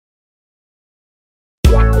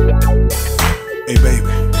Hey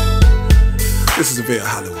baby, this is Avail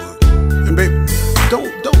Hollywood. And baby,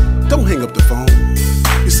 don't hang up the phone.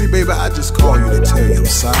 You see, baby, I just called you to tell you I'm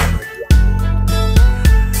sorry.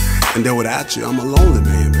 And then without you, I'm a lonely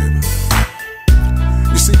man, baby.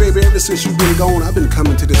 You see, baby, ever since you've been gone, I've been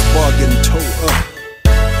coming to this bar getting towed up.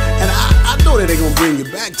 And I know that they gonna bring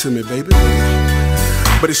you back to me, baby.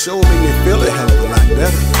 But it sure made me feel a hell of a lot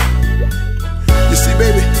better. You see,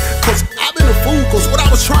 baby, cause I've been a fool, cause what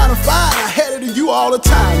I was trying to find, I had it in you all the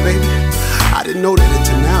time, baby. I didn't know that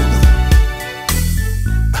until now,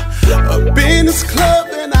 though. Up in this club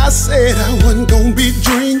and I said I wasn't gonna be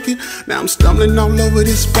drinking. Now I'm stumbling all over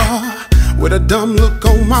this bar with a dumb look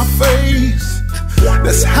on my face.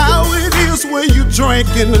 That's how it is when you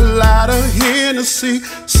drinking a lot of Hennessy.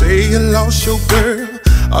 Say you lost your girl,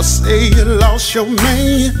 or say you lost your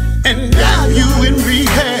man, and now you in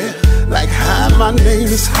rehab. Like, hi, my name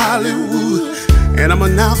is Hollywood, and I'm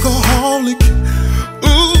an alcoholic.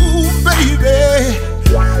 Ooh, baby,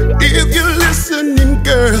 if you're listening,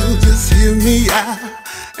 girl, just hear me out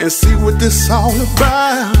and see what this all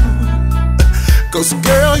about. Cause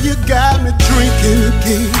girl, you got me drinking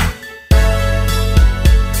again.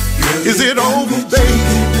 Is it over,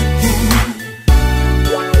 baby?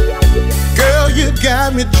 Girl, you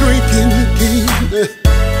got me drinking again.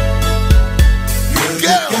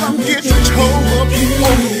 Girl, I'm getting towed up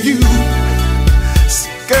over you.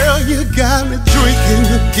 Girl, you got me drinking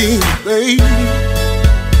again, baby.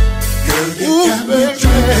 Girl, you got me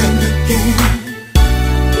drinking again.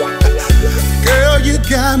 Girl, you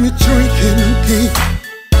got me drinking again.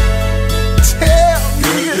 Tell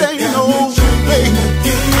me it ain't over, baby.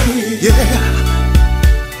 Yeah.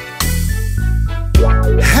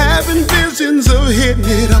 Having visions of hitting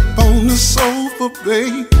it up on the sofa,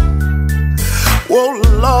 babe. Whoa,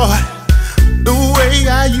 Lord, the way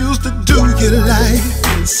I used to do you like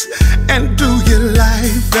this, and do you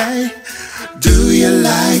like that? Do you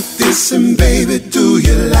like this, and baby, do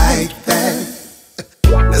you like that?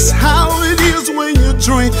 That's how it is when you're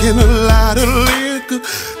drinking a lot of liquor.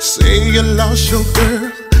 Say you lost your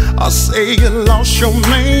girl, or say you lost your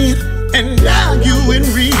man, and now you in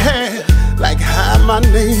rehab. Like, hi, my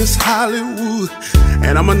name is Hollywood,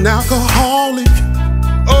 and I'm an alcoholic.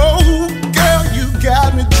 Oh, girl, you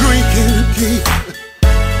got me drinking again.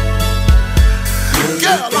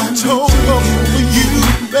 Girl, I'm told over you,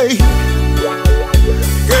 baby.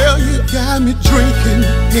 Girl, you got me drinking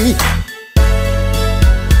again.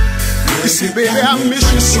 You see, baby, I miss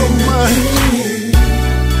you so much.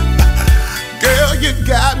 Girl, you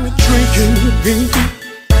got me drinking again.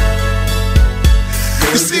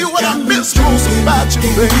 You see what I miss most about you,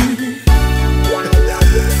 baby?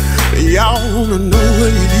 Y'all wanna know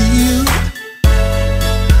what it is.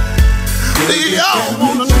 Y'all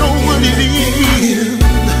wanna know what it is.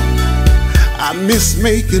 I miss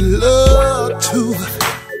making love to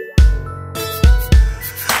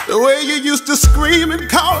the way you used to scream and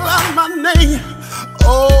call out my name.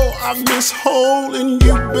 Oh, I miss holding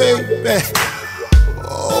you, baby.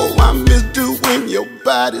 Oh, I miss doing your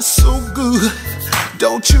body so good.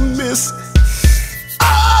 Don't you miss it?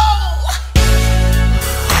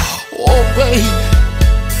 Oh, baby.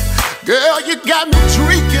 Girl, you got me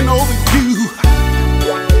drinking over you.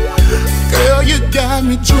 Girl, you got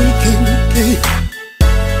me drinking again.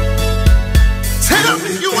 Tell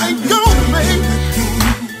me you ain't gone, baby.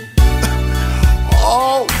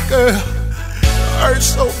 Oh, girl, it hurts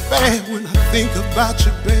so bad when I think about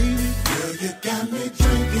you, baby. Girl, you got me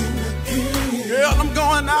drinking.